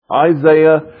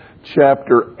Isaiah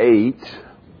chapter 8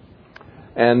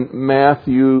 and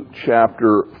Matthew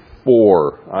chapter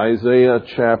 4. Isaiah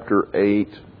chapter 8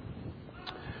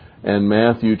 and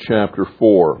Matthew chapter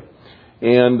 4.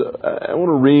 And I want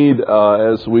to read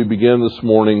as we begin this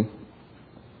morning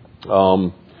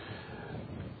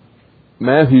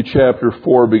Matthew chapter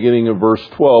 4, beginning of verse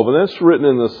 12. And that's written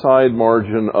in the side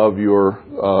margin of your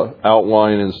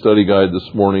outline and study guide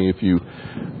this morning if you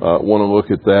want to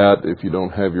look at that, if you don't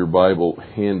have your Bible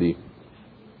handy.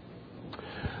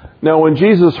 Now, when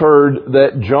Jesus heard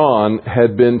that John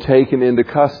had been taken into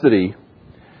custody,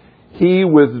 he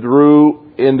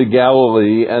withdrew into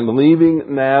Galilee, and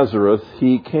leaving Nazareth,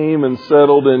 he came and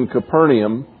settled in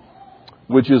Capernaum,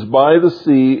 which is by the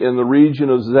sea in the region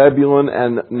of Zebulun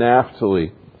and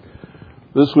Naphtali.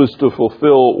 This was to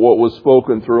fulfill what was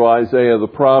spoken through Isaiah the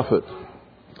prophet.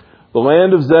 The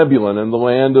land of Zebulun and the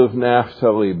land of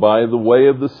Naphtali, by the way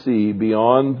of the sea,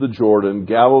 beyond the Jordan,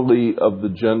 Galilee of the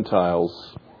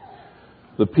Gentiles.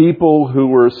 The people who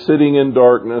were sitting in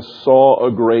darkness saw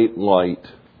a great light,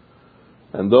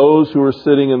 and those who were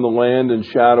sitting in the land and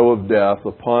shadow of death,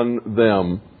 upon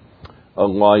them a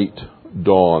light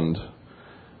dawned.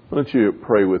 Why don't you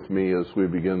pray with me as we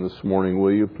begin this morning,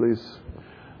 will you please?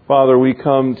 Father, we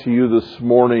come to you this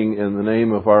morning in the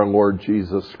name of our Lord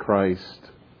Jesus Christ.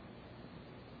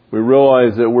 We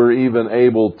realize that we're even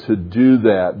able to do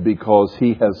that because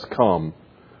He has come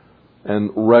and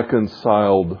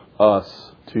reconciled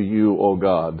us to you, O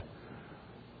God,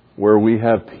 where we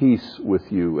have peace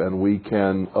with you and we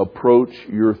can approach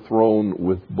your throne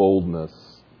with boldness.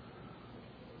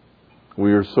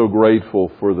 We are so grateful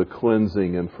for the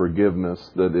cleansing and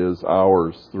forgiveness that is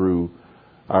ours through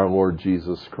our Lord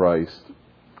Jesus Christ.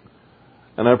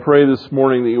 And I pray this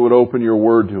morning that you would open your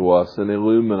word to us and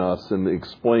illumine us and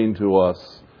explain to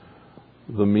us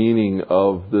the meaning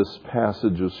of this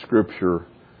passage of Scripture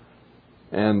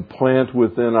and plant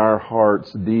within our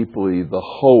hearts deeply the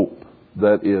hope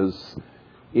that is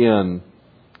in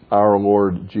our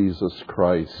Lord Jesus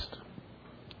Christ.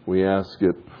 We ask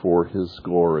it for His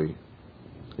glory.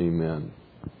 Amen.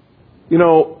 You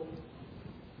know,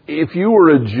 if you were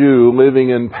a Jew living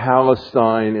in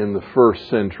Palestine in the first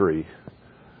century,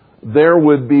 there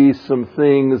would be some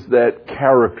things that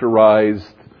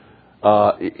characterized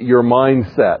your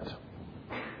mindset.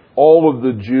 All of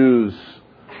the Jews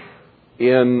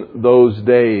in those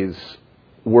days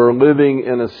were living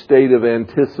in a state of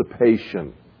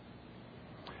anticipation.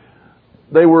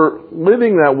 They were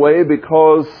living that way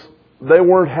because they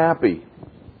weren't happy.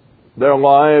 Their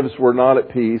lives were not at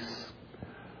peace.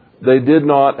 They did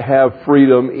not have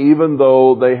freedom, even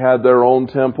though they had their own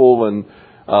temple and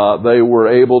they were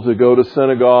able to go to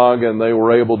synagogue and they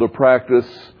were able to practice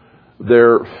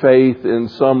their faith in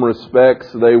some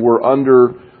respects. They were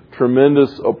under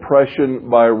tremendous oppression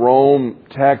by Rome.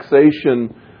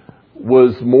 Taxation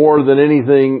was more than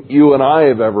anything you and I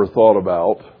have ever thought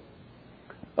about.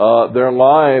 Their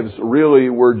lives really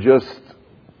were just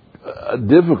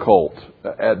difficult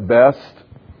at best.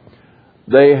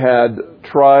 They had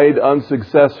tried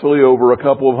unsuccessfully over a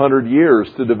couple of hundred years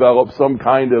to develop some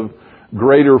kind of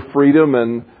greater freedom,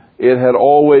 and it had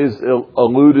always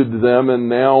eluded them, and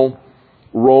now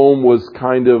Rome was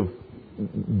kind of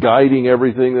guiding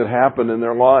everything that happened in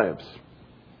their lives.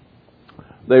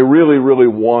 They really, really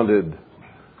wanted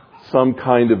some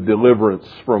kind of deliverance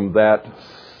from that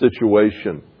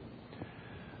situation.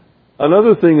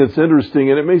 Another thing that's interesting,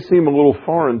 and it may seem a little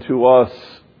foreign to us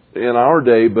in our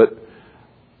day, but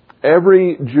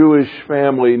every Jewish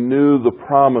family knew the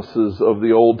promises of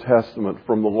the Old Testament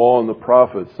from the law and the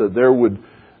prophets that there would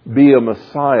be a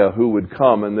Messiah who would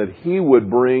come and that He would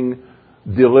bring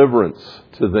deliverance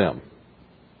to them.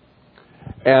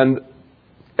 And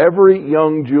every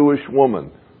young Jewish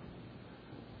woman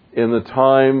in the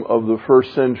time of the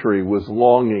first century was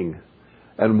longing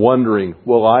and wondering,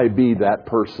 will I be that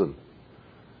person?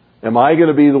 Am I going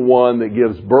to be the one that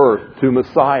gives birth to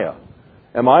Messiah?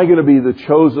 Am I going to be the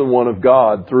chosen one of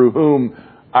God through whom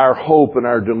our hope and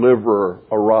our deliverer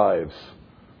arrives?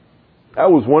 That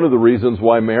was one of the reasons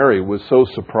why Mary was so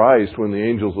surprised when the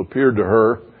angels appeared to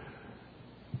her.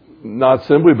 Not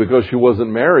simply because she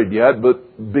wasn't married yet,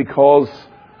 but because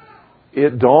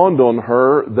it dawned on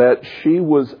her that she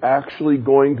was actually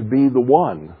going to be the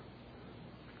one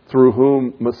through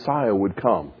whom Messiah would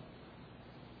come.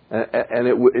 And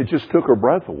it just took her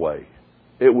breath away.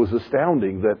 It was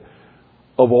astounding that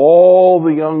of all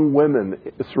the young women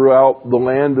throughout the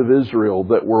land of Israel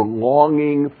that were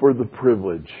longing for the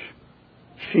privilege,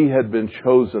 she had been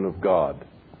chosen of God.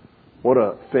 What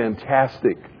a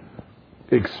fantastic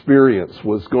experience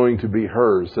was going to be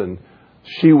hers. And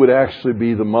she would actually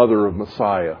be the mother of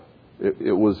Messiah.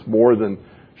 It was more than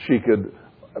she could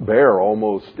bear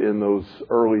almost in those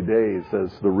early days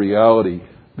as the reality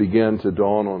began to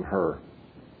dawn on her.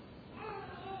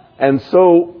 And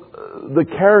so the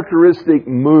characteristic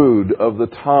mood of the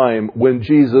time when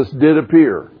Jesus did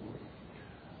appear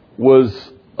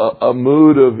was a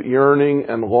mood of yearning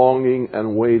and longing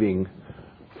and waiting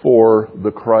for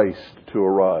the Christ to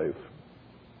arrive.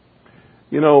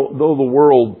 You know, though the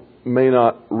world may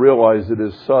not realize it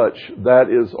as such, that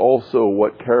is also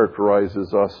what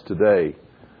characterizes us today.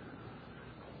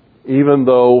 Even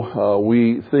though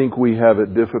we think we have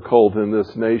it difficult in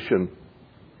this nation,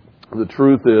 the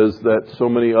truth is that so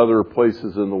many other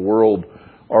places in the world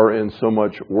are in so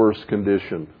much worse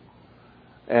condition.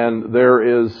 And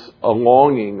there is a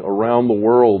longing around the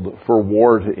world for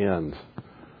war to end.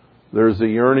 There's a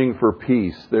yearning for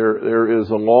peace. There is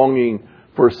a longing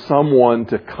for someone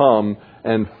to come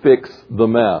and fix the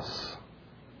mess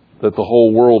that the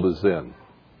whole world is in.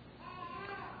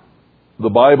 The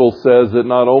Bible says that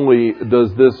not only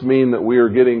does this mean that we are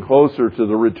getting closer to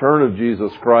the return of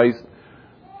Jesus Christ,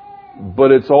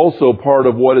 but it's also part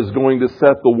of what is going to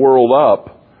set the world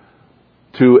up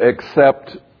to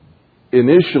accept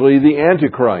initially the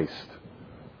Antichrist,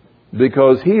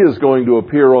 because he is going to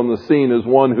appear on the scene as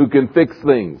one who can fix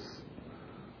things.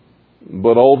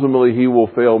 But ultimately he will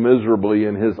fail miserably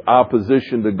in his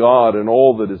opposition to God and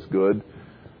all that is good.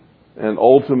 And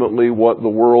ultimately what the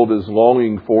world is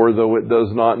longing for, though it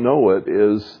does not know it,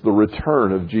 is the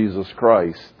return of Jesus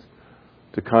Christ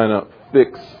to kind of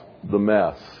fix the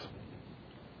mess.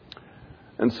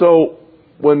 And so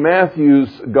when Matthew's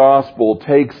gospel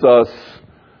takes us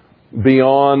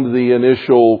beyond the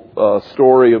initial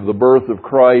story of the birth of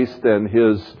Christ and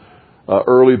his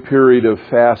early period of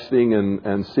fasting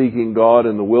and seeking God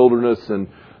in the wilderness and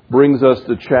brings us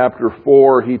to chapter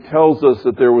 4, he tells us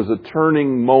that there was a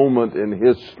turning moment in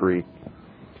history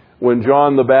when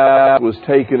John the Baptist was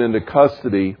taken into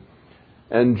custody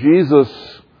and Jesus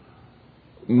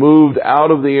moved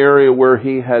out of the area where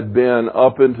he had been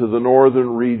up into the northern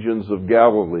regions of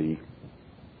Galilee.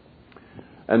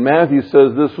 And Matthew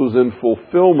says this was in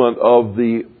fulfillment of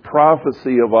the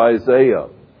prophecy of Isaiah,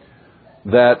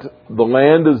 that the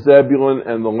land of Zebulun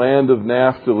and the land of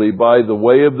Naphtali by the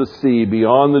way of the sea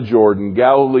beyond the Jordan,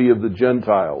 Galilee of the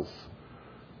Gentiles,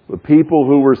 the people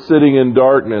who were sitting in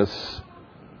darkness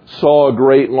saw a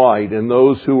great light, and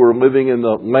those who were living in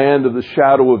the land of the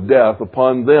shadow of death,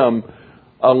 upon them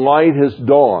a light has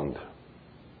dawned.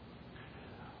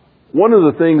 One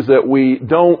of the things that we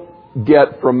don't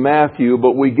get from Matthew,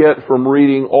 but we get from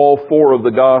reading all four of the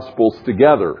Gospels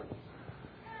together,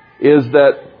 is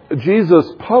that Jesus'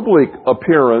 public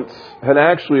appearance had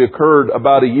actually occurred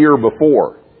about a year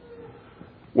before,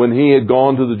 when he had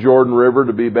gone to the Jordan River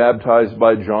to be baptized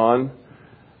by John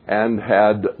and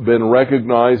had been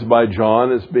recognized by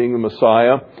John as being the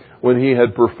Messiah, when he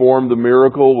had performed the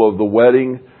miracle of the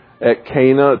wedding at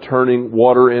Cana, turning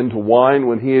water into wine,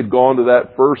 when he had gone to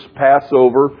that first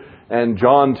Passover. And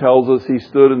John tells us he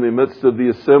stood in the midst of the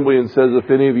assembly and says, if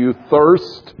any of you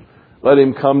thirst, let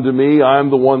him come to me. I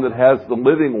am the one that has the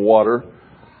living water.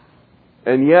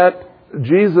 And yet,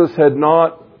 Jesus had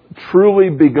not truly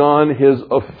begun his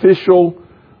official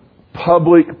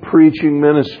public preaching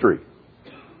ministry.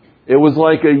 It was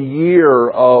like a year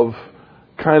of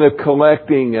kind of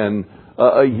collecting and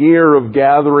a year of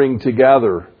gathering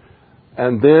together.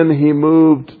 And then he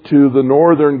moved to the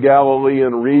northern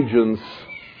Galilean regions,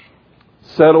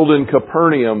 settled in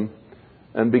Capernaum,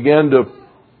 and began to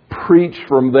preach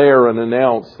from there and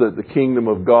announce that the kingdom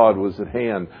of God was at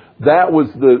hand. That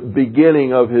was the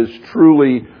beginning of his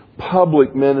truly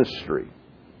public ministry.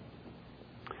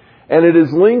 And it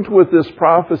is linked with this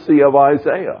prophecy of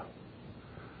Isaiah,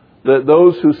 that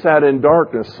those who sat in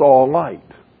darkness saw a light.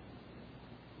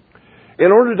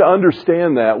 In order to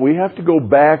understand that, we have to go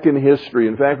back in history.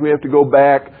 In fact, we have to go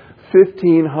back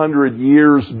 1,500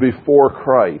 years before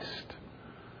Christ,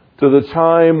 to the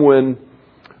time when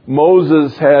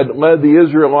Moses had led the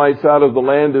Israelites out of the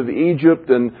land of Egypt,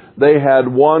 and they had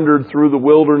wandered through the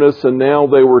wilderness, and now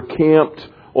they were camped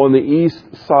on the east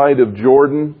side of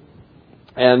Jordan.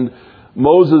 And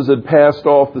Moses had passed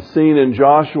off the scene, and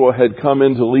Joshua had come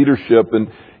into leadership.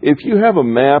 And if you have a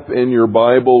map in your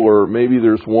Bible, or maybe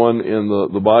there's one in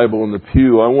the Bible in the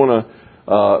pew, I want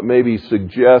to maybe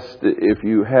suggest, if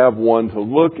you have one, to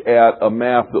look at a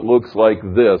map that looks like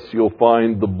this. You'll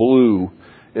find the blue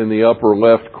in the upper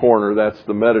left corner. That's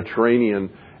the Mediterranean,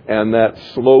 and that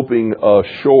sloping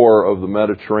shore of the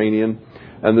Mediterranean,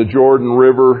 and the Jordan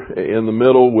River in the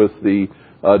middle with the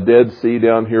Dead Sea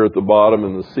down here at the bottom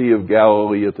and the Sea of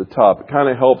Galilee at the top. It kind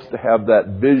of helps to have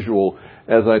that visual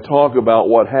as I talk about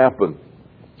what happened.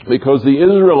 Because the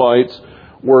Israelites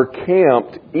were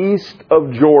camped east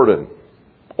of Jordan,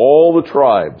 all the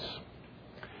tribes.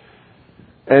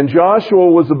 And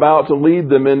Joshua was about to lead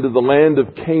them into the land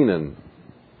of Canaan,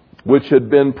 which had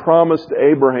been promised to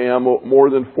Abraham more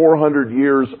than 400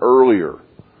 years earlier.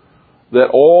 That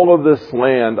all of this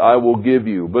land I will give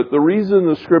you. But the reason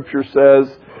the Scripture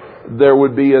says there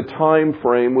would be a time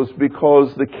frame was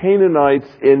because the Canaanites'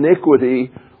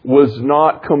 iniquity was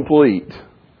not complete.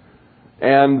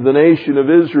 And the nation of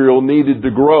Israel needed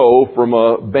to grow from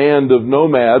a band of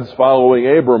nomads following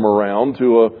Abram around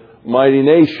to a mighty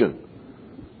nation.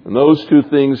 And those two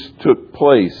things took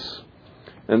place.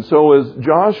 And so as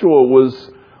Joshua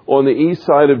was on the east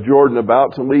side of Jordan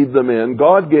about to lead them in,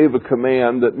 God gave a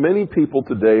command that many people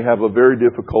today have a very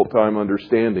difficult time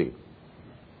understanding.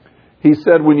 He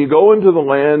said, when you go into the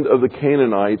land of the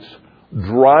Canaanites,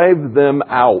 drive them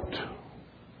out.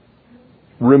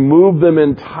 Remove them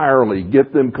entirely.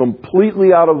 Get them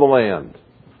completely out of the land.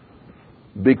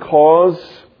 Because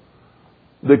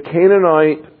the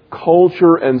Canaanite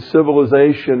culture and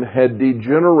civilization had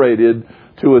degenerated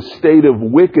to a state of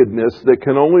wickedness that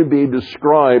can only be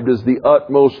described as the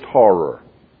utmost horror.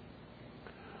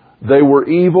 They were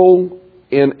evil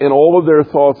in all of their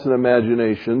thoughts and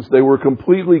imaginations. They were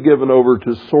completely given over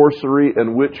to sorcery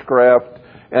and witchcraft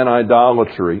and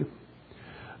idolatry.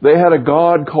 They had a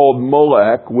god called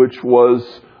Molech, which was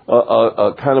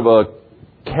a kind of a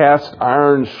cast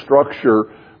iron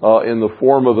structure in the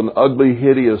form of an ugly,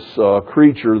 hideous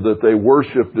creature that they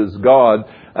worshipped as God.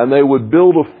 And they would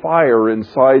build a fire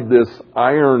inside this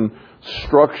iron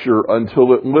structure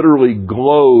until it literally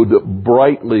glowed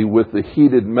brightly with the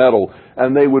heated metal.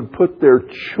 And they would put their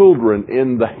children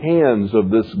in the hands of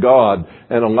this god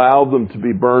and allow them to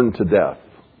be burned to death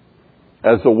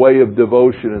as a way of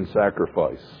devotion and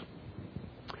sacrifice.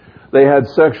 They had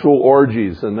sexual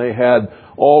orgies and they had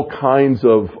all kinds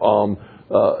of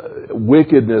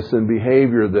wickedness and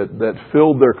behavior that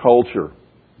filled their culture.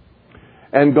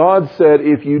 And God said,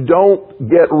 if you don't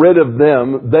get rid of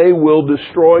them, they will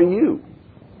destroy you.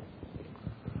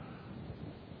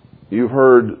 You've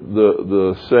heard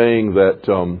the saying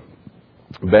that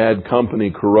bad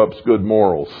company corrupts good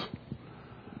morals.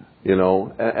 You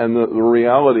know, and the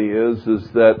reality is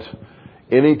that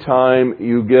anytime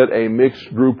you get a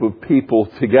mixed group of people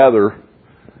together,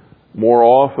 more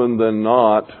often than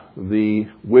not, the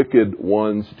wicked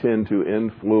ones tend to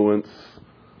influence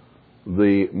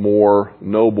the more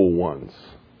noble ones,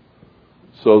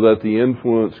 so that the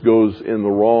influence goes in the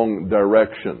wrong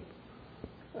direction.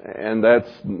 And that's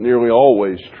nearly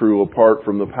always true apart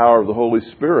from the power of the Holy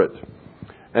Spirit.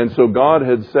 And so God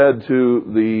had said to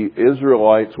the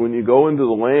Israelites, when you go into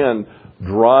the land,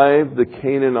 drive the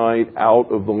Canaanite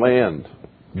out of the land.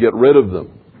 Get rid of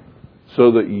them,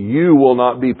 so that you will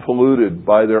not be polluted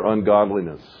by their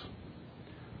ungodliness.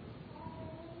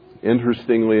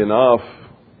 Interestingly enough,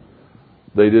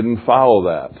 they didn't follow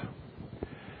that.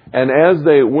 And as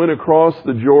they went across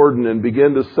the Jordan and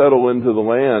began to settle into the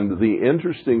land, the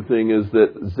interesting thing is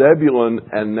that Zebulun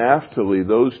and Naphtali,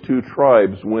 those two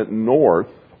tribes, went north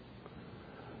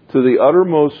to the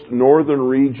uttermost northern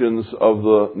regions of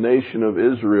the nation of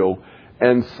Israel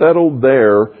and settled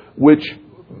there, which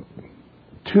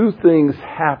two things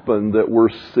happened that were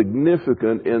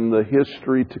significant in the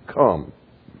history to come.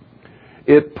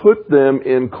 It put them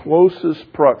in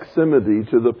closest proximity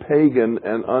to the pagan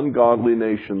and ungodly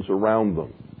nations around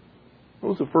them. That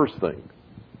was the first thing.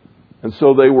 And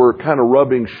so they were kind of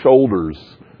rubbing shoulders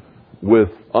with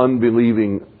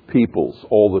unbelieving peoples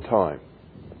all the time.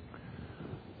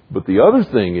 But the other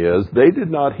thing is, they did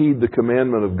not heed the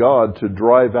commandment of God to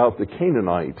drive out the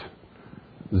Canaanite.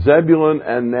 Zebulun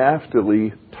and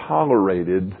Naphtali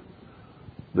tolerated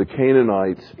the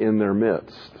Canaanites in their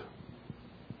midst.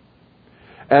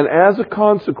 And as a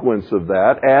consequence of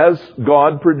that, as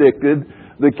God predicted,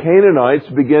 the Canaanites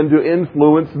began to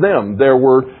influence them. There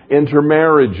were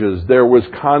intermarriages. There was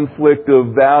conflict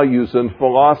of values and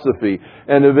philosophy.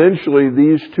 And eventually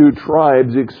these two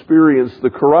tribes experienced the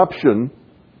corruption,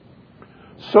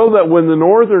 so that when the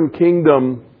northern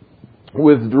kingdom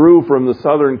withdrew from the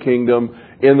southern kingdom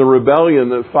in the rebellion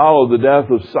that followed the death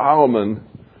of Solomon,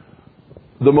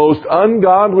 the most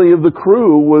ungodly of the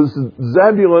crew was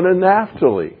Zebulun and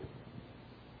Naphtali.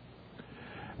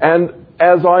 And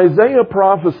as Isaiah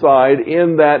prophesied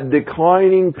in that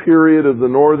declining period of the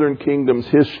northern kingdom's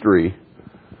history,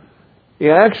 he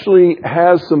actually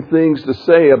has some things to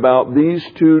say about these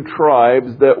two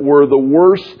tribes that were the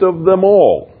worst of them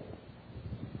all.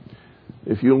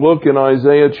 If you look in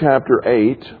Isaiah chapter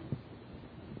 8,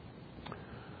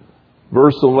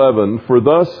 verse 11, "For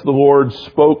thus the Lord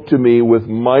spoke to me with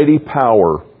mighty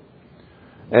power,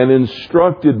 and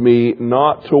instructed me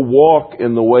not to walk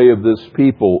in the way of this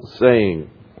people, saying,"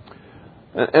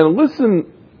 and listen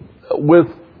with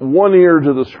one ear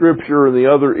to the Scripture and the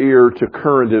other ear to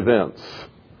current events.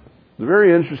 It's a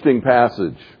very interesting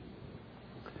passage.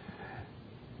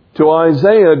 To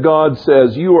Isaiah, God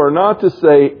says, "You are not to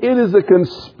say, 'It is a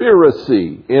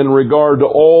conspiracy,' in regard to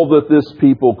all that this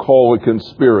people call a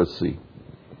conspiracy.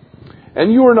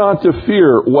 And you are not to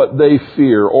fear what they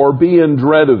fear, or be in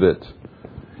dread of it.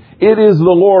 It is the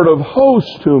Lord of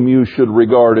hosts whom you should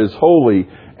regard as holy,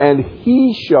 and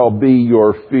He shall be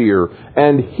your fear,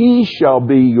 and He shall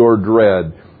be your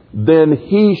dread. Then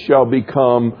He shall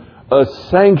become a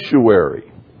sanctuary."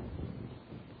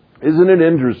 Isn't it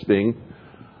interesting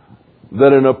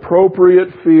that an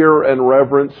appropriate fear and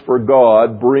reverence for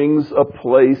God brings a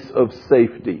place of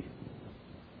safety?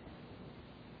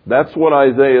 That's what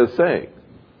Isaiah is saying.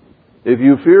 If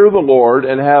you fear the Lord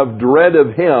and have dread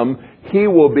of Him, He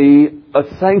will be a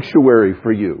sanctuary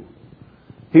for you.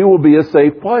 He will be a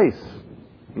safe place.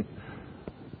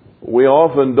 We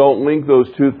often don't link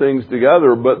those two things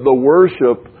together, but the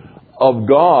worship of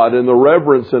God and the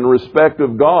reverence and respect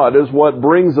of God is what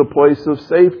brings a place of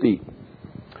safety.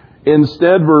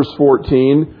 Instead, verse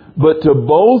 14, "But to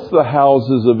both the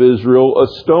houses of Israel a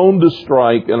stone to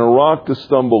strike and a rock to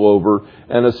stumble over,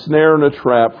 and a snare and a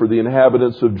trap for the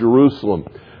inhabitants of Jerusalem.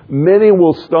 Many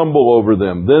will stumble over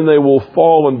them. Then they will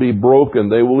fall and be broken.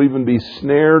 They will even be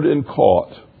snared and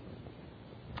caught.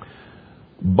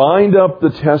 Bind up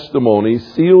the testimony,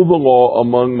 seal the law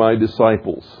among my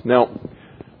disciples." Now,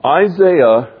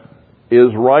 Isaiah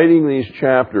is writing these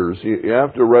chapters. You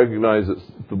have to recognize that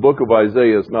the book of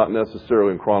Isaiah is not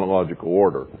necessarily in chronological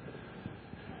order.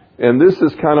 And this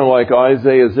is kind of like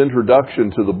Isaiah's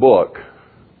introduction to the book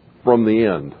from the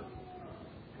end.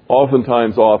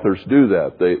 Oftentimes authors do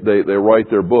that. They write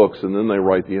their books and then they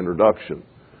write the introduction.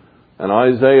 And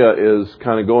Isaiah is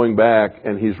kind of going back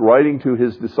and he's writing to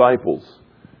his disciples.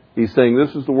 He's saying,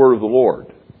 this is the word of the Lord.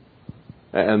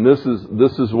 And this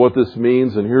is what this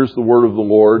means, and here's the word of the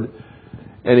Lord.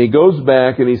 And he goes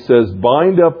back and he says,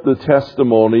 "Bind up the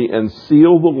testimony and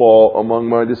seal the law among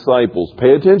my disciples."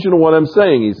 Pay attention to what I'm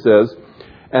saying, he says.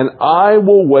 "And I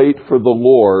will wait for the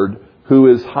Lord, who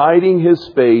is hiding His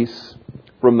face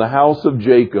from the house of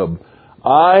Jacob.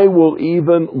 I will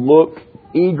even look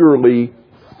eagerly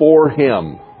for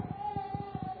Him."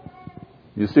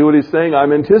 You see what he's saying?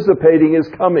 I'm anticipating His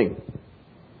coming.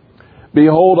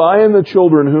 "Behold, I and the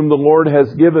children whom the Lord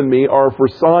has given me are for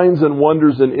signs and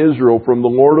wonders in Israel from the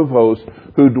Lord of hosts,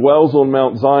 who dwells on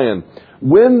Mount Zion.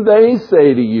 When they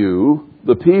say to you,"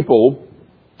 the people,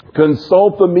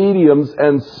 "consult the mediums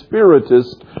and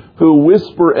spiritists who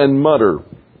whisper and mutter,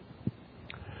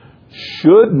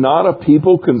 should not a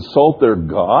people consult their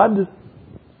God?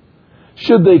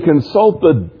 Should they consult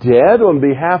the dead on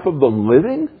behalf of the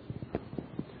living?"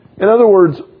 In other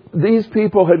words, these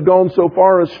people had gone so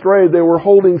far astray, they were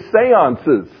holding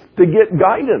seances to get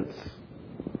guidance.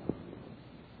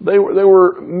 They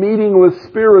were meeting with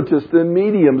spiritists and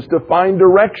mediums to find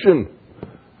direction.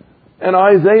 And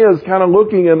Isaiah is kind of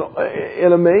looking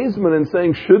in amazement and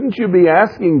saying, shouldn't you be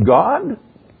asking God?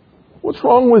 What's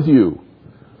wrong with you?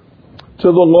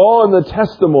 "To the law and the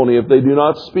testimony, if they do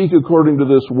not speak according to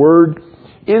this word,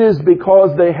 it is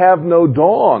because they have no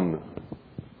dawn,"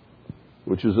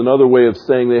 which is another way of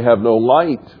saying they have no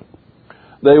light.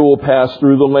 "They will pass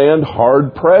through the land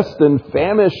hard-pressed and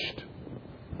famished.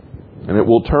 And it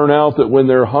will turn out that when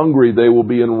they're hungry, they will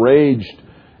be enraged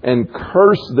and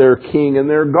curse their king and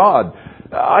their God."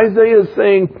 Isaiah is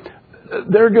saying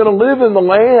they're going to live in the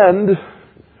land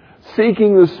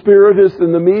seeking the spiritists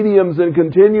and the mediums and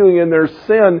continuing in their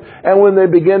sin. And when they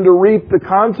begin to reap the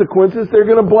consequences, they're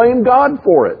going to blame God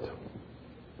for it.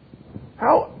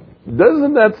 How?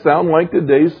 Doesn't that sound like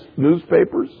today's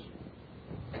newspapers?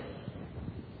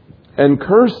 "And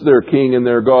curse their king and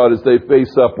their God as they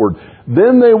face upward.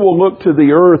 Then they will look to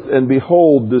the earth and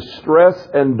behold distress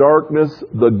and darkness,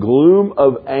 the gloom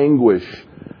of anguish,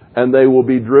 and they will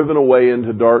be driven away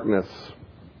into darkness."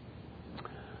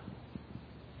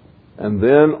 And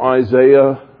then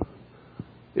Isaiah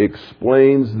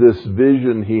explains this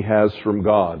vision he has from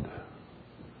God.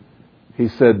 He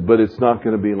said, but it's not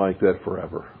going to be like that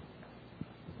forever.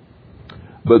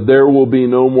 "But there will be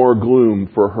no more gloom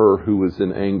for her who is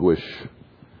in anguish.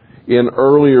 In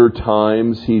earlier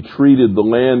times, He treated the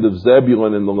land of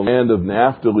Zebulun and the land of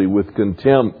Naphtali with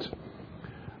contempt.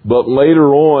 But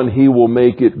later on, He will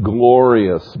make it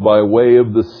glorious by way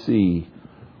of the sea,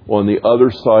 on the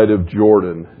other side of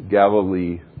Jordan,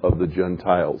 Galilee of the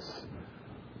Gentiles.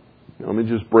 Let me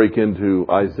just break into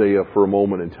Isaiah for a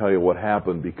moment and tell you what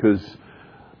happened, because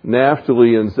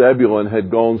Naphtali and Zebulun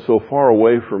had gone so far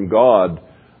away from God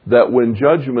that when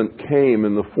judgment came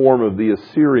in the form of the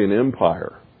Assyrian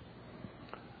Empire,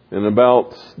 in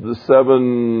about the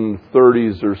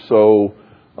 730s or so,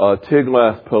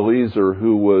 Tiglath-Pileser,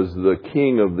 who was the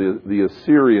king of the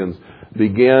Assyrians,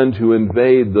 began to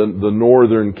invade the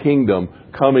northern kingdom,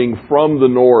 coming from the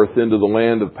north into the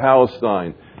land of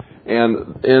Palestine.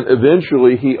 And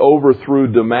eventually he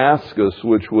overthrew Damascus,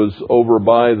 which was over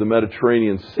by the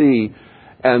Mediterranean Sea.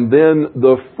 And then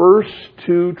the first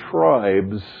two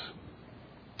tribes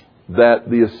that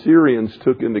the Assyrians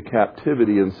took into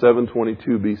captivity in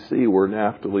 722 BC were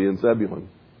Naphtali and Zebulun.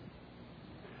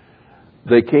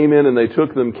 They came in and they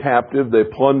took them captive, they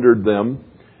plundered them,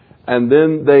 and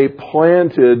then they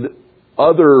planted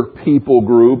other people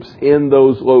groups in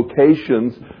those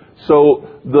locations. So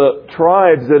the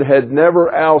tribes that had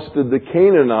never ousted the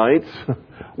Canaanites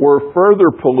were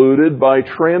further polluted by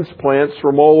transplants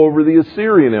from all over the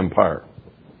Assyrian Empire.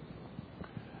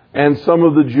 And some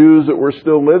of the Jews that were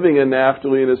still living in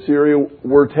Naphtali and Assyria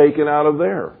were taken out of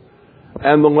there.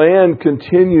 And the land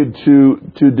continued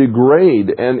to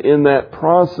degrade. And in that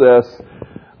process,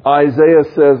 Isaiah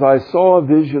says, I saw a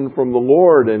vision from the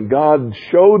Lord, and God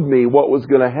showed me what was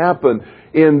going to happen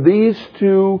in these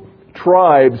two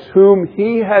tribes whom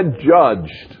He had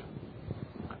judged.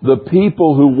 The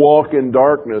people who walk in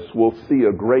darkness will see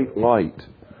a great light.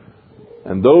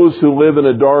 And those who live in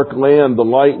a dark land, the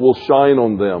light will shine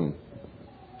on them.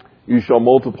 You shall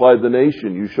multiply the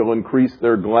nation. You shall increase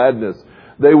their gladness.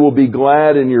 They will be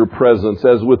glad in your presence,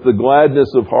 as with the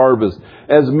gladness of harvest,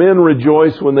 as men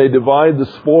rejoice when they divide the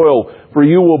spoil. For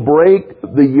you will break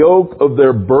the yoke of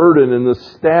their burden and the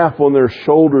staff on their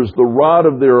shoulders, the rod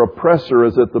of their oppressor,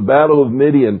 as at the battle of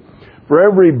Midian. For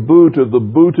every boot of the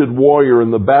booted warrior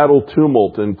in the battle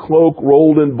tumult and cloak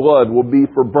rolled in blood will be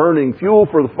for burning, fuel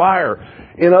for the fire.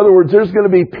 In other words, there's going to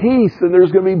be peace, and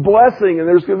there's going to be blessing, and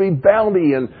there's going to be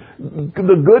bounty, and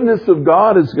the goodness of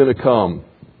God is going to come.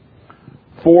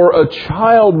 For a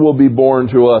child will be born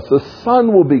to us, a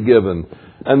son will be given,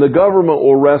 and the government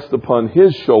will rest upon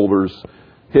His shoulders,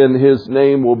 and His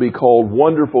name will be called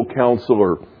Wonderful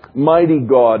Counselor, Mighty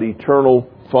God, Eternal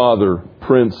Father,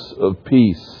 Prince of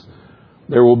Peace.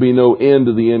 There will be no end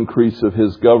to the increase of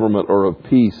His government or of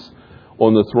peace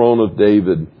on the throne of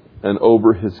David and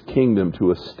over His kingdom,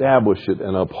 to establish it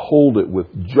and uphold it with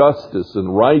justice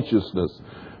and righteousness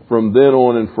from then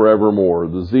on and forevermore.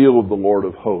 The zeal of the Lord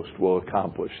of hosts will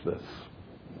accomplish this.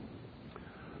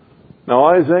 Now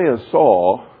Isaiah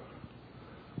saw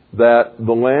that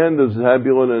the land of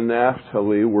Zebulun and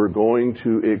Naphtali were going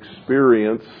to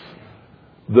experience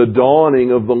the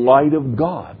dawning of the light of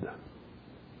God.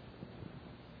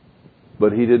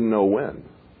 But he didn't know when.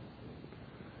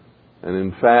 And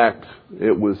in fact,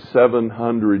 it was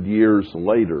 700 years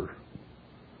later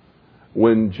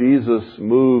when Jesus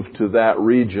moved to that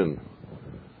region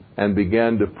and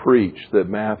began to preach that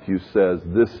Matthew says,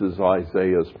 this is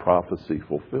Isaiah's prophecy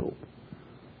fulfilled.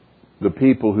 The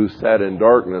people who sat in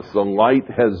darkness, the light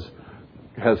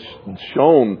has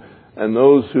shone, and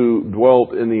those who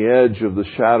dwelt in the edge of the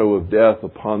shadow of death,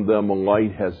 upon them a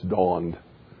light has dawned.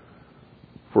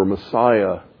 For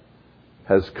Messiah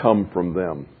has come from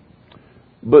them.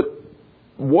 But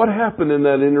what happened in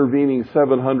that intervening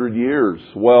 700 years?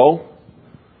 Well,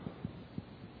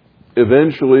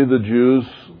 eventually the Jews,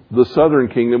 the southern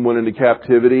kingdom, went into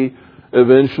captivity.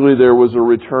 Eventually there was a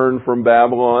return from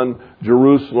Babylon.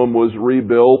 Jerusalem was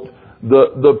rebuilt.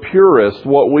 The purists,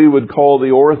 what we would call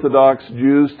the Orthodox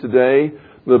Jews today,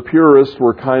 the purists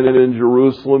were kind of in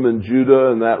Jerusalem and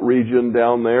Judah and that region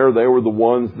down there. They were the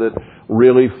ones that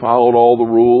really followed all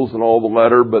the rules and all the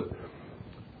letter. But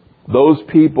those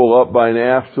people up by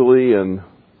Naphtali and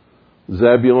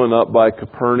Zebulun, up by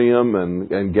Capernaum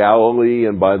and Galilee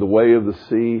and by the way of the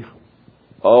sea,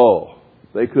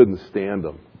 they couldn't stand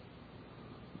them.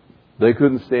 They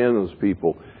couldn't stand those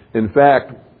people. In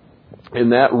fact, in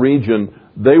that region,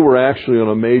 they were actually on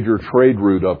a major trade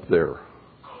route up there.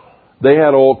 They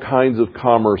had all kinds of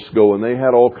commerce going. They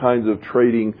had all kinds of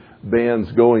trading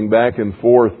bands going back and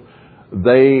forth.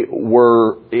 They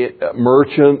were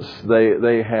merchants.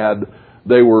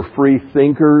 They were free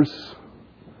thinkers.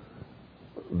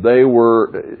 They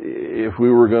were, if we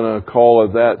were going to call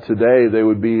it that today, they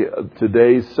would be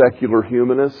today's secular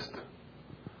humanists.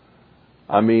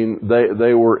 I mean,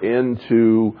 they were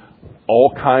into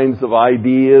all kinds of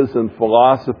ideas and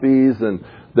philosophies and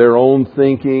their own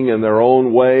thinking and their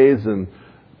own ways. And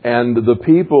And the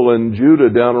people in Judah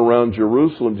down around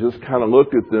Jerusalem just kind of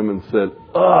looked at them and said,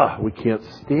 we can't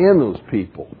stand those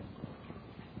people.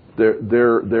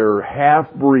 They're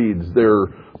half-breeds. They're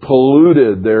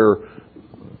polluted. They're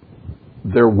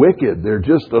wicked. They're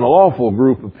just an awful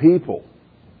group of people.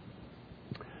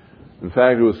 In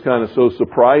fact, it was kind of so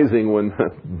surprising when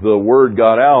the word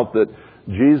got out that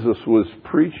Jesus was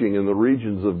preaching in the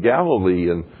regions of Galilee,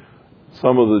 and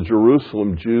some of the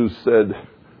Jerusalem Jews said,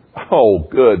 "Oh,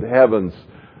 good heavens,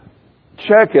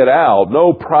 check it out.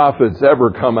 No prophets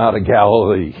ever come out of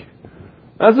Galilee.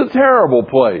 That's a terrible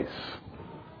place."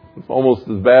 It's almost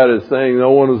as bad as saying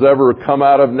no one has ever come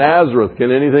out of Nazareth.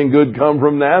 Can anything good come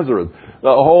from Nazareth? The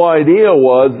whole idea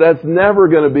was that's never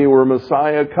going to be where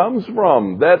Messiah comes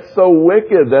from. That's so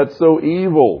wicked. That's so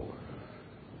evil.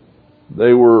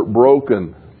 They were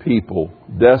broken people,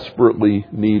 desperately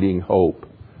needing hope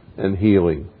and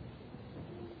healing.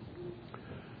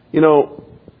 You know,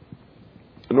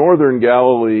 northern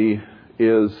Galilee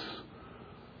is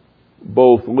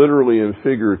both literally and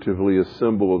figuratively a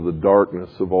symbol of the darkness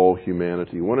of all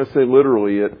humanity. When I say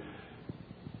literally,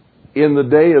 in the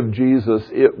day of Jesus,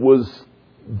 it was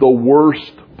the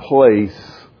worst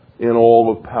place in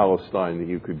all of Palestine that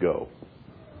you could go.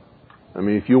 I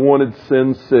mean, if you wanted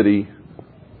Sin City,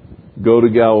 go to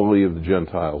Galilee of the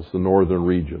Gentiles, the northern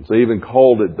regions. They even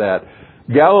called it that.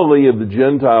 Galilee of the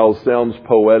Gentiles sounds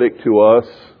poetic to us,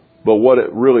 but what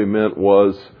it really meant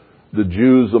was the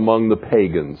Jews among the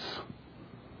pagans.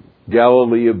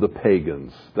 Galilee of the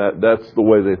pagans. That's the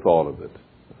way they thought of it.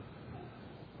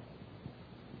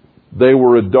 They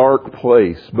were a dark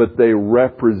place, but they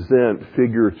represent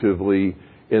figuratively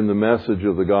in the message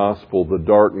of the gospel the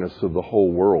darkness of the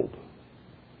whole world.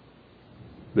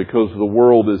 Because the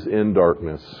world is in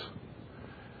darkness.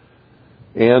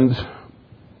 And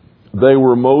they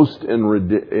were most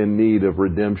in need of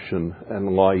redemption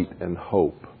and light and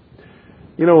hope.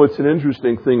 You know, it's an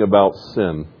interesting thing about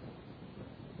sin.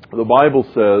 The Bible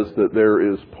says that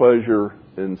there is pleasure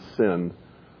in sin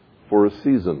for a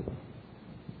season.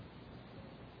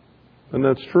 And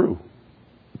that's true.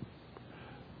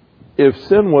 If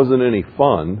sin wasn't any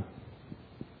fun,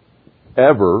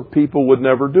 ever, people would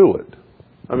never do it.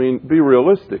 I mean, be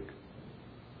realistic.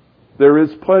 There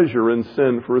is pleasure in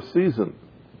sin for a season.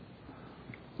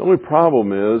 The only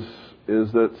problem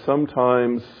is that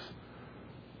sometimes,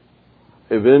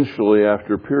 eventually,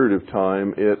 after a period of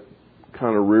time, it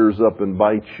kind of rears up and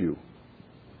bites you.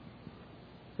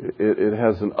 It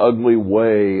has an ugly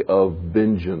way of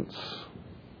vengeance.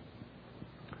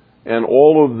 And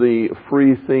all of the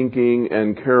free thinking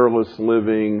and careless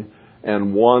living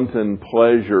and wanton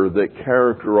pleasure that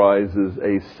characterizes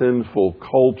a sinful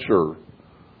culture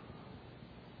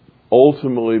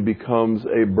ultimately becomes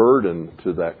a burden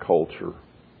to that culture.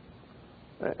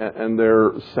 And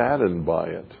they're saddened by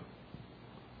it.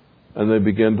 And they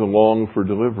begin to long for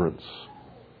deliverance.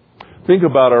 Think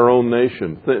about our own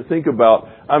nation. Think about,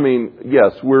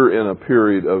 yes, we're in a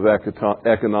period of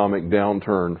economic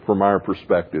downturn from our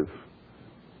perspective.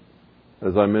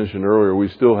 As I mentioned earlier, we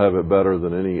still have it better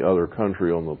than any other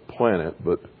country on the planet,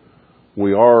 but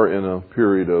we are in a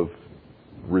period of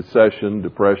recession,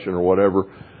 depression, or whatever.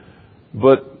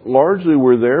 But largely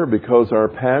we're there because our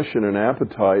passion and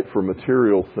appetite for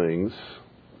material things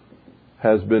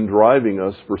has been driving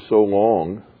us for so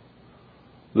long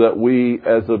that we,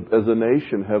 as a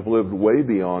nation, have lived way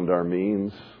beyond our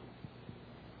means.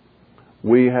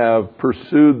 We have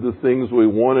pursued the things we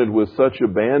wanted with such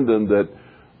abandon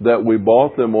that we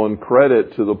bought them on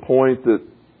credit to the point that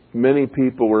many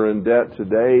people are in debt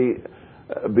today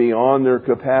beyond their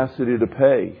capacity to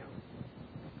pay.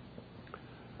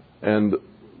 And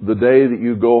the day that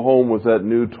you go home with that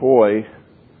new toy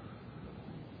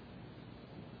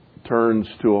turns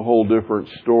to a whole different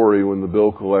story when the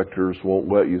bill collectors won't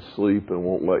let you sleep and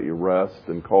won't let you rest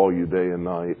and call you day and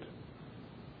night.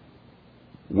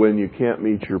 When you can't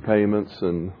meet your payments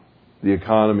and the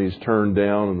economy's turned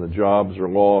down and the jobs are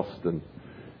lost and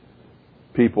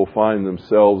people find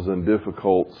themselves in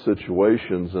difficult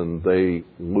situations and they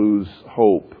lose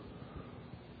hope,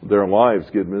 their lives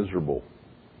get miserable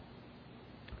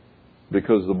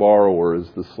because the borrower is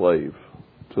the slave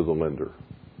to the lender.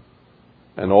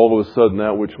 And all of a sudden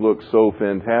that which looks so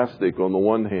fantastic on the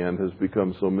one hand has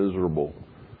become so miserable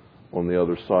on the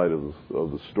other side of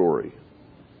the story.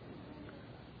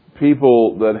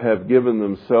 People that have given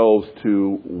themselves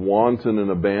to wanton and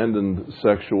abandoned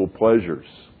sexual pleasures.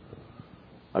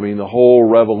 The whole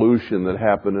revolution that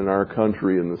happened in our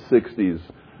country in the 60s,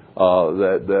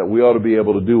 that we ought to be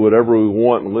able to do whatever we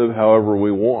want and live however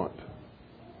we want.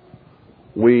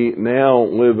 We now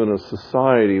live in a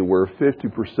society where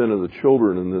 50% of the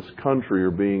children in this country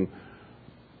are being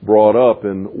brought up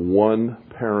in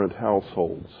one-parent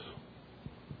households,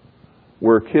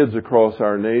 where kids across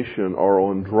our nation are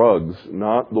on drugs,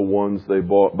 not the ones they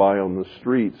buy on the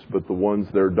streets, but the ones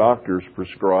their doctors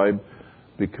prescribe,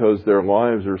 because their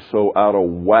lives are so out of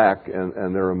whack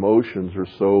and their emotions are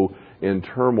so in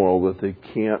turmoil that they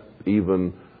can't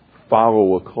even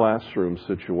follow a classroom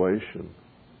situation.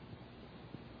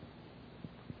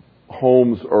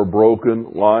 Homes are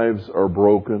broken, lives are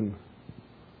broken.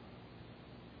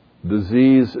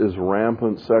 Disease is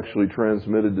rampant. Sexually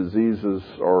transmitted diseases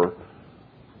are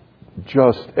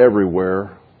just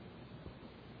everywhere.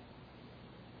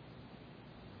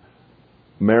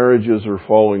 Marriages are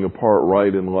falling apart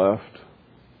right and left.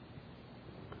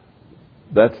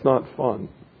 That's not fun.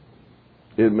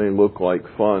 It may look like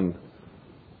fun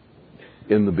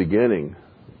in the beginning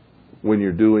when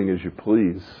you're doing as you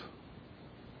please.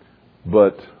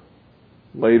 But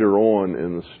later on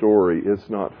in the story, it's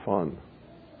not fun.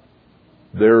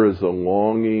 There is a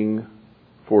longing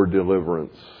for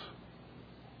deliverance.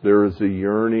 There is a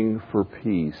yearning for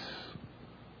peace.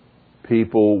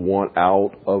 People want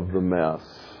out of the mess.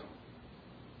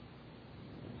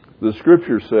 The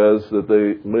Scripture says that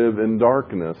they live in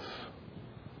darkness.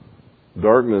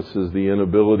 Darkness is the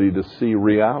inability to see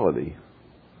reality.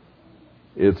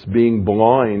 It's being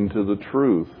blind to the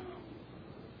truth.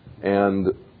 And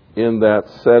in that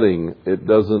setting, it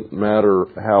doesn't matter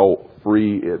how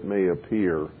free it may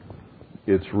appear.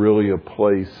 It's really a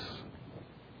place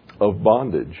of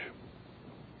bondage.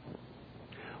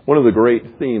 One of the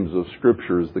great themes of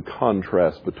Scripture is the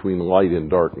contrast between light and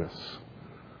darkness.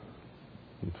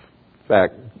 In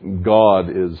fact, God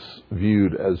is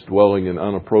viewed as dwelling in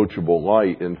unapproachable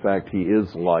light. In fact, He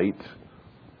is light.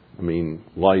 I mean,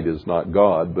 light is not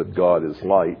God, but God is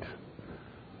light.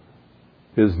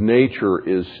 His nature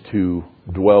is to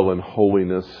dwell in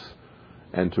holiness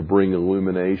and to bring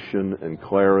illumination and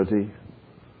clarity.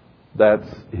 That's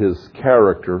His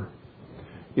character.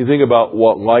 You think about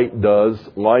what light does.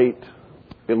 Light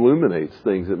illuminates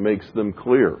things. It makes them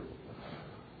clear.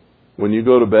 When you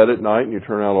go to bed at night and you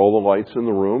turn out all the lights in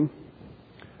the room,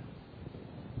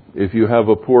 if you have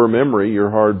a poor memory,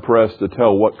 you're hard-pressed to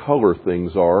tell what color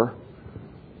things are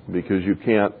because you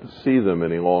can't see them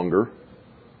any longer.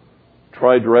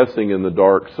 Try dressing in the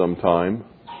dark sometime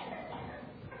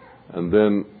and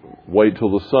then wait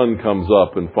till the sun comes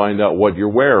up and find out what you're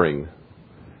wearing.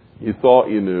 You thought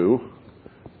you knew,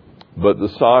 but the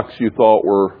socks you thought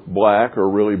were black are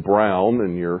really brown,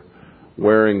 and you're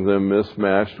wearing them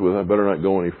mismatched with, I better not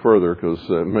go any further because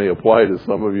it may apply to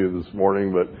some of you this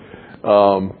morning, but,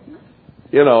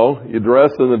 you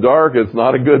dress in the dark, it's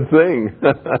not a good thing.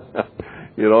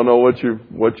 You don't know what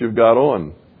you've got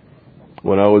on.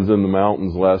 When I was in the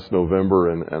mountains last November,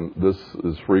 and this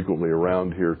is frequently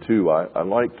around here too, I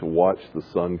like to watch the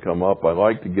sun come up. I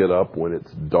like to get up when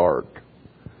it's dark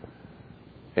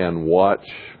and watch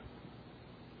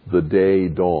the day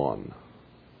dawn.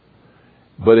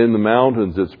 But in the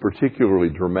mountains, it's particularly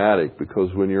dramatic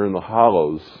because when you're in the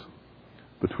hollows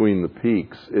between the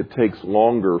peaks, it takes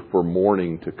longer for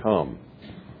morning to come.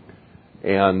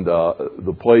 And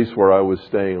the place where I was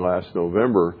staying last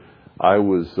November, I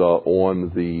was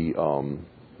on the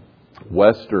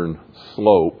western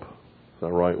slope, is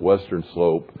that right? Western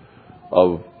slope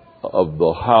of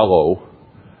the hollow,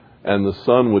 and the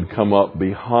sun would come up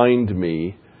behind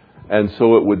me, and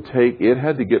so it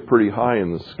had to get pretty high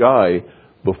in the sky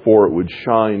before it would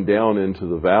shine down into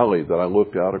the valley that I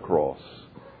looked out across.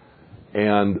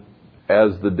 And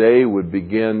as the day would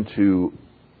begin to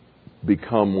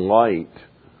become light,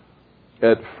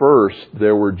 at first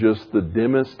there were just the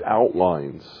dimmest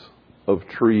outlines of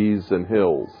trees and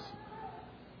hills.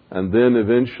 And then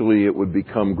eventually it would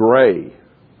become gray.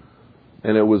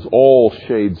 And it was all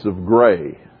shades of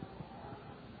gray.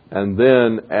 And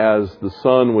then as the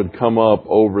sun would come up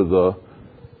over the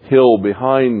hill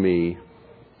behind me,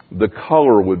 the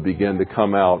color would begin to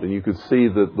come out. And you could see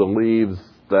that the leaves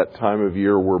that time of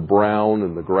year were brown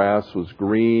and the grass was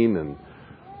green and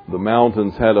the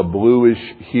mountains had a bluish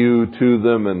hue to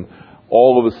them, and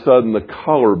all of a sudden the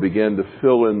color began to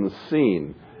fill in the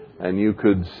scene. And you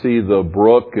could see the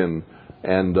brook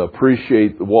and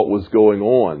appreciate what was going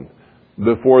on.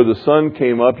 Before the sun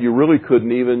came up, you really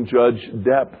couldn't even judge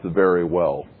depth very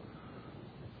well.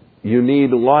 You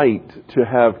need light to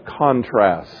have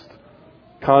contrast.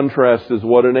 Contrast is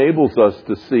what enables us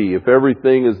to see. If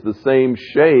everything is the same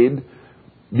shade,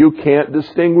 you can't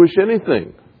distinguish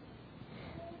anything.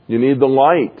 You need the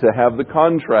light to have the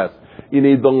contrast. You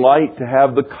need the light to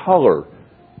have the color.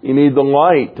 You need the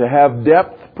light to have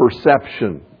depth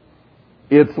perception.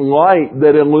 It's light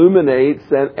that illuminates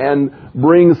and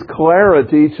brings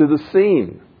clarity to the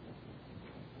scene.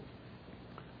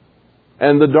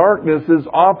 And the darkness is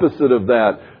opposite of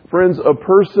that. Friends, a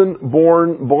person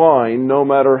born blind, no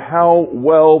matter how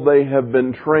well they have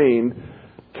been trained,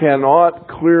 cannot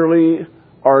clearly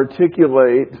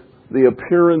articulate the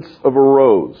appearance of a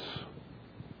rose.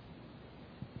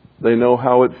 They know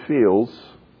how it feels.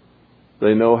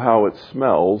 They know how it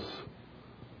smells.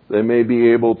 They may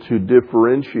be able to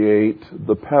differentiate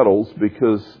the petals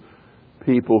because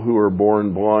people who are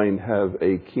born blind have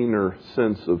a keener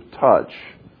sense of touch.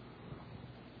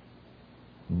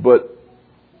 But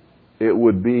it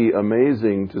would be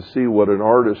amazing to see what an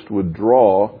artist would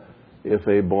draw if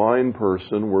a blind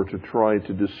person were to try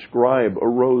to describe a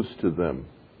rose to them.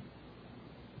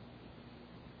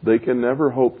 They can never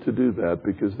hope to do that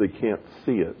because they can't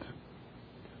see it.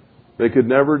 They could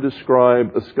never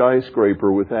describe a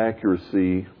skyscraper with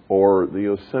accuracy or the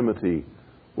Yosemite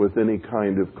with any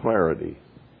kind of clarity.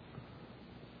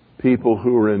 People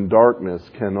who are in darkness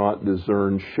cannot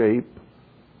discern shape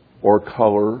or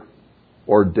color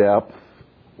or depth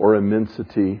or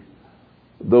immensity.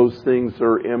 Those things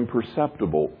are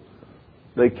imperceptible.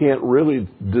 They can't really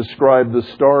describe the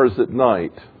stars at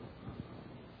night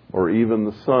or even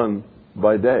the sun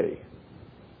by day.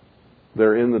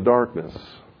 They're in the darkness.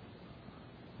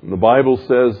 And the Bible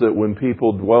says that when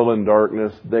people dwell in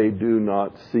darkness, they do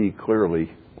not see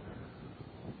clearly.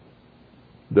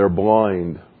 They're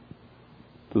blind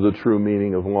to the true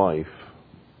meaning of life.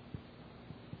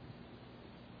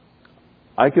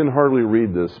 I can hardly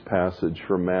read this passage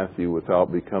from Matthew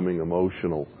without becoming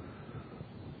emotional.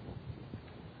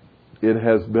 It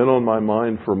has been on my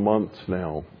mind for months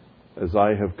now as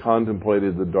I have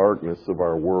contemplated the darkness of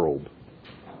our world.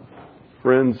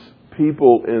 Friends,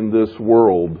 people in this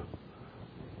world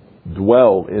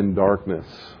dwell in darkness.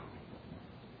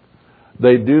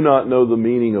 They do not know the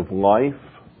meaning of life.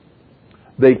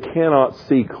 They cannot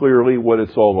see clearly what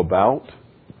it's all about.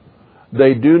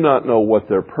 They do not know what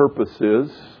their purpose is.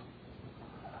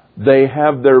 They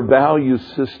have their value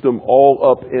system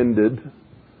all upended.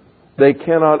 They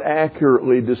cannot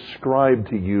accurately describe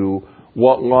to you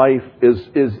what life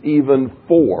is even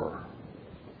for.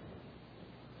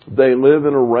 They live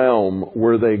in a realm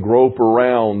where they grope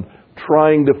around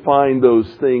trying to find those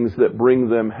things that bring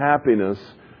them happiness.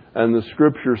 And the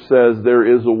Scripture says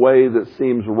there is a way that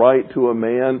seems right to a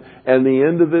man, and the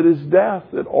end of it is death.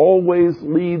 It always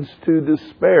leads to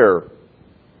despair.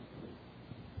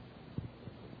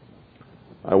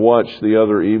 I watched the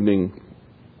other evening,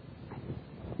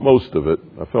 most of it.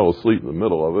 I fell asleep in the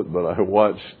middle of it, but I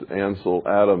watched Ansel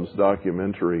Adams'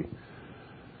 documentary.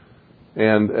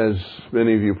 And as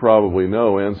many of you probably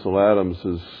know, Ansel Adams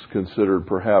is considered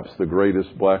perhaps the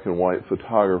greatest black and white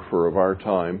photographer of our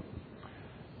time.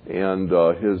 And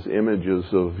his images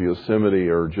of Yosemite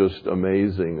are just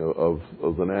amazing, of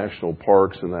the national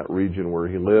parks in that region where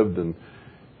he lived. And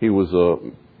he was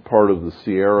a part of the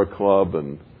Sierra Club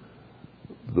and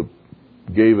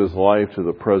gave his life to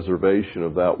the preservation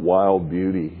of that wild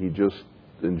beauty. He just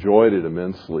enjoyed it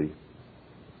immensely.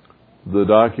 The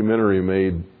documentary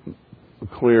made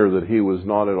clear that he was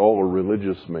not at all a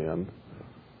religious man,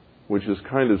 which is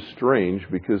kind of strange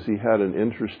because he had an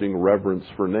interesting reverence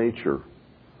for nature.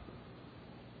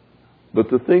 But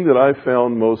the thing that I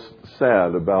found most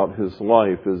sad about his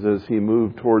life is as he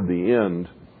moved toward the end,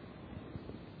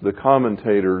 the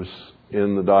commentators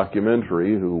in the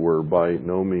documentary, who were by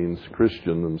no means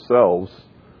Christian themselves,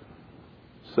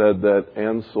 said that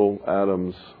Ansel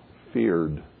Adams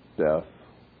feared death.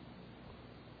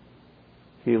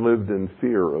 He lived in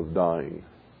fear of dying.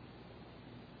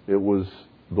 It was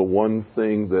the one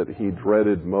thing that he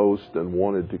dreaded most and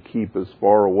wanted to keep as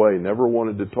far away. Never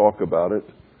wanted to talk about it.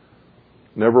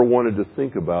 Never wanted to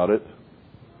think about it.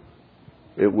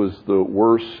 It was the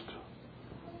worst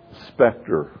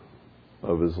specter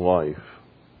of his life.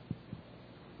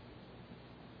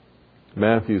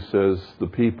 Matthew says the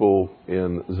people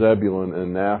in Zebulun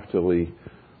and Naphtali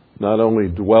not only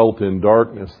dwelt in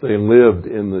darkness, they lived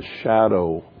in the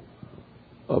shadow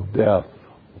of death.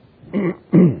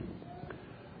 And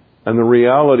the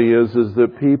reality is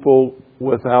that people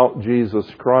without Jesus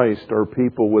Christ are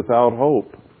people without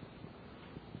hope.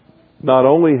 Not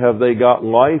only have they got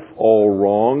life all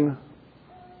wrong,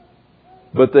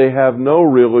 but they have no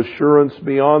real assurance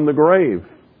beyond the grave.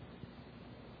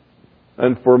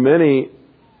 And for many,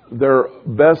 their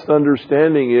best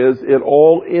understanding is it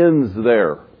all ends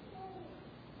there.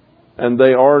 And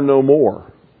they are no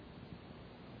more.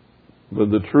 But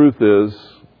the truth is,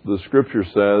 the Scripture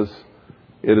says,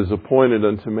 It is appointed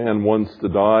unto man once to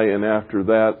die, and after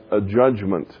that a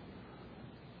judgment.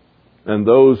 And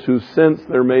those who sense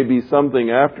there may be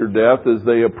something after death as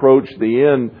they approach the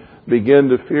end begin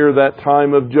to fear that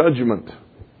time of judgment.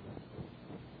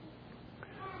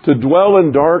 To dwell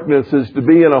in darkness is to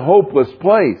be in a hopeless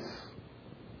place.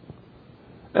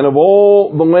 And of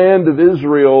all the land of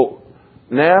Israel,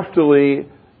 Naphtali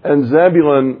and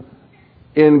Zebulun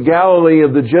in Galilee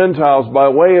of the Gentiles by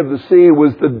way of the sea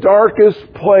was the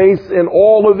darkest place in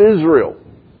all of Israel.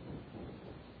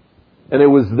 And it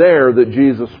was there that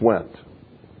Jesus went.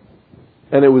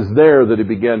 And it was there that He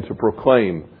began to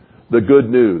proclaim the good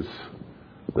news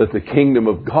that the kingdom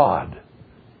of God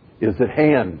is at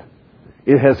hand.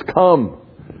 It has come.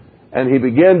 And He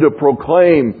began to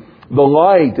proclaim the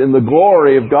light and the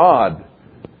glory of God.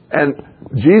 And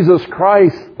Jesus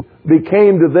Christ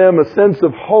became to them a sense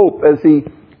of hope as He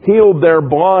healed their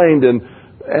blind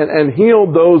and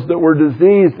healed those that were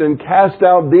diseased and cast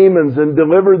out demons and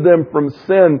delivered them from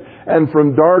sin and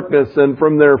from darkness and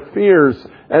from their fears,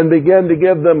 and began to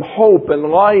give them hope and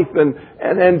life and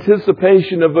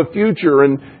anticipation of a future,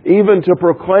 and even to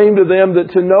proclaim to them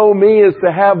that to know Me is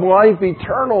to have life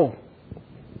eternal.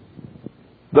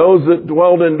 Those that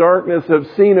dwelled in darkness have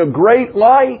seen a great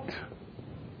light.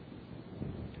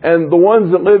 And the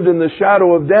ones that lived in the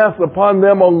shadow of death, upon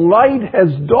them a light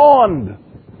has dawned.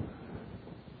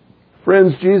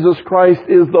 Friends, Jesus Christ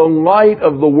is the light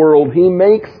of the world. He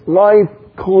makes life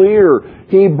clear.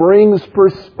 He brings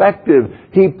perspective.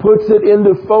 He puts it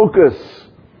into focus.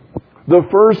 The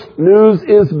first news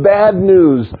is bad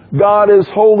news. God is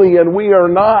holy and we are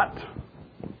not.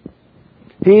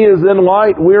 He is in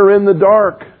light, we're in the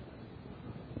dark.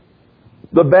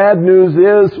 The bad news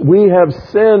is we have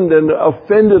sinned and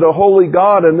offended a holy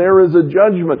God, and there is a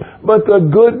judgment. But the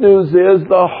good news is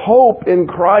the hope in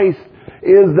Christ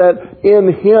is that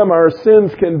in Him our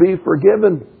sins can be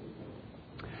forgiven.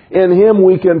 In Him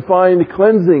we can find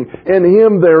cleansing. In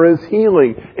Him there is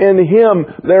healing. In Him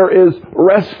there is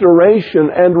restoration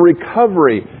and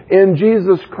recovery. In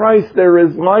Jesus Christ there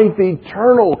is life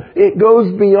eternal. It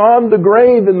goes beyond the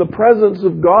grave. In the presence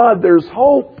of God there's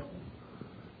hope.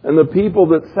 And the people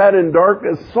that sat in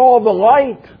darkness saw the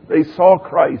light. They saw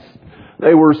Christ.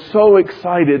 They were so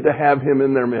excited to have Him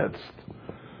in their midst.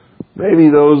 Maybe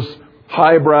those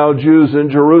highbrow Jews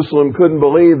in Jerusalem couldn't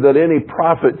believe that any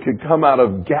prophet could come out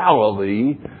of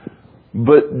Galilee.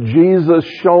 But Jesus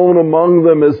shone among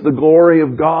them as the glory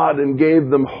of God and gave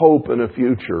them hope and a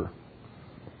future.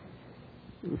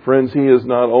 Friends, He is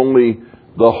not only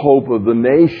the hope of the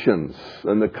nations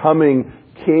and the coming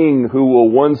King who will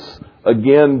once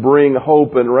again bring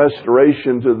hope and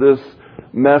restoration to this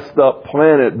messed up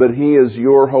planet, but He is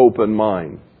your hope and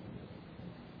mine.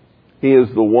 He is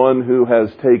the one who has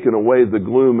taken away the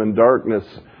gloom and darkness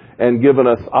and given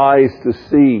us eyes to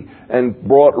see and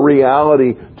brought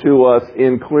reality to us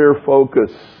in clear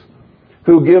focus.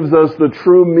 Who gives us the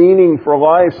true meaning for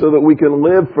life so that we can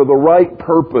live for the right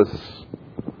purpose,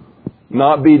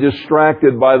 not be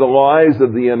distracted by the lies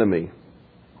of the enemy.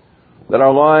 That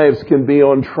our lives can be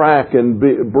on track and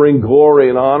bring glory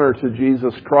and honor to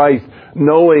Jesus Christ,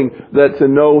 knowing that to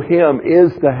know Him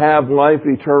is to have life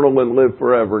eternal and live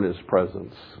forever in His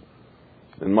presence.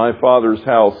 In my Father's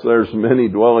house, there's many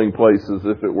dwelling places.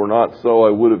 If it were not so, I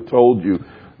would have told you,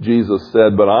 Jesus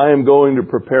said, but I am going to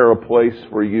prepare a place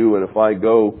for you, and if I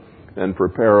go and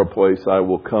prepare a place, I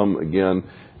will come again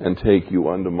and take you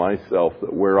unto myself,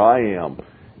 that where I am,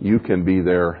 you can be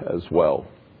there as well.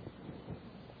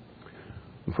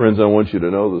 Friends, I want you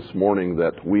to know this morning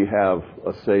that we have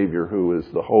a Savior who is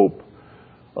the hope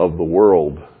of the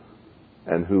world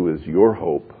and who is your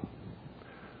hope.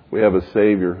 We have a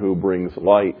Savior who brings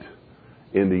light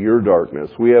into your darkness.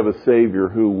 We have a Savior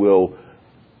who will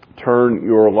turn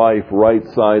your life right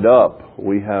side up.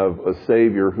 We have a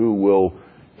Savior who will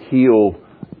heal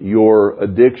your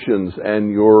addictions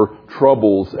and your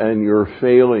troubles and your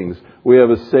failings. We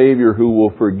have a Savior who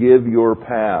will forgive your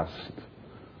past.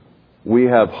 We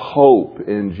have hope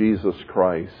in Jesus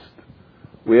Christ.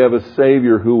 We have a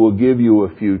Savior who will give you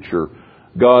a future.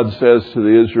 God says to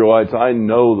the Israelites, I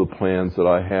know the plans that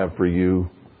I have for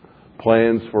you.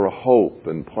 Plans for a hope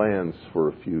and plans for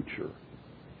a future.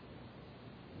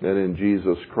 And in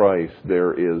Jesus Christ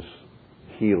there is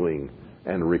healing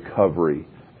and recovery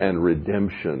and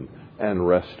redemption and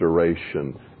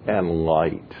restoration and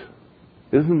light.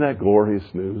 Isn't that glorious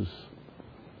news?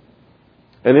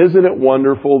 And isn't it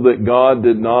wonderful that God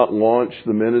did not launch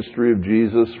the ministry of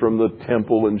Jesus from the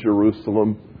temple in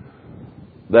Jerusalem,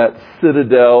 that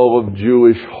citadel of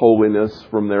Jewish holiness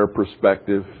from their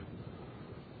perspective,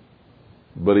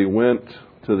 but He went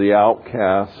to the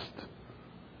outcast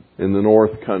in the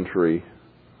North Country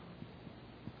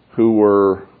who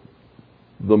were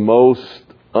the most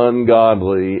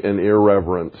ungodly and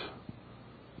irreverent.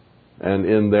 And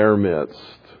in their midst,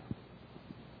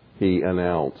 He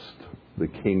announced, the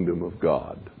kingdom of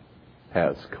God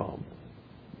has come.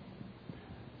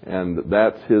 And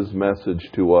that's His message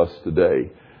to us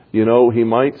today. You know, He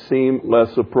might seem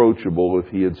less approachable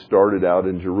if He had started out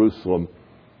in Jerusalem,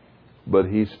 but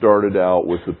He started out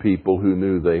with the people who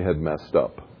knew they had messed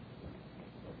up.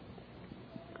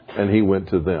 And He went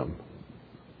to them.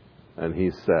 And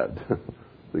He said,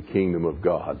 the kingdom of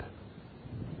God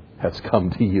has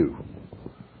come to you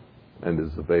and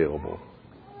is available.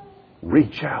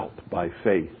 Reach out by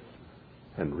faith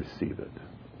and receive it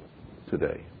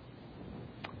today.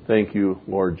 Thank you,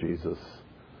 Lord Jesus,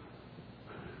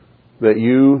 that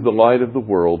You, the light of the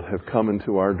world, have come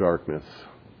into our darkness.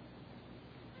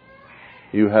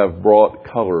 You have brought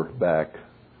color back,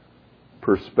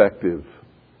 perspective,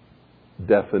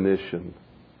 definition,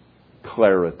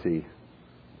 clarity,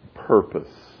 purpose,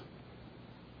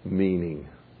 meaning,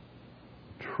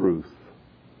 truth.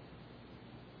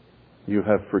 You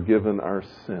have forgiven our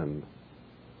sin.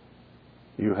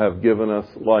 You have given us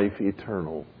life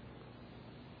eternal.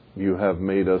 You have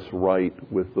made us right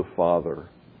with the Father.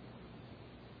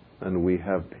 And we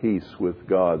have peace with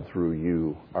God through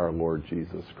You, our Lord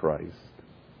Jesus Christ.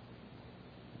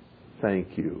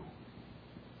 Thank You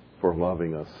for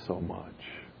loving us so much.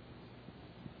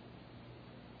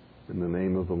 In the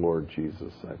name of the Lord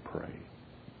Jesus, I pray.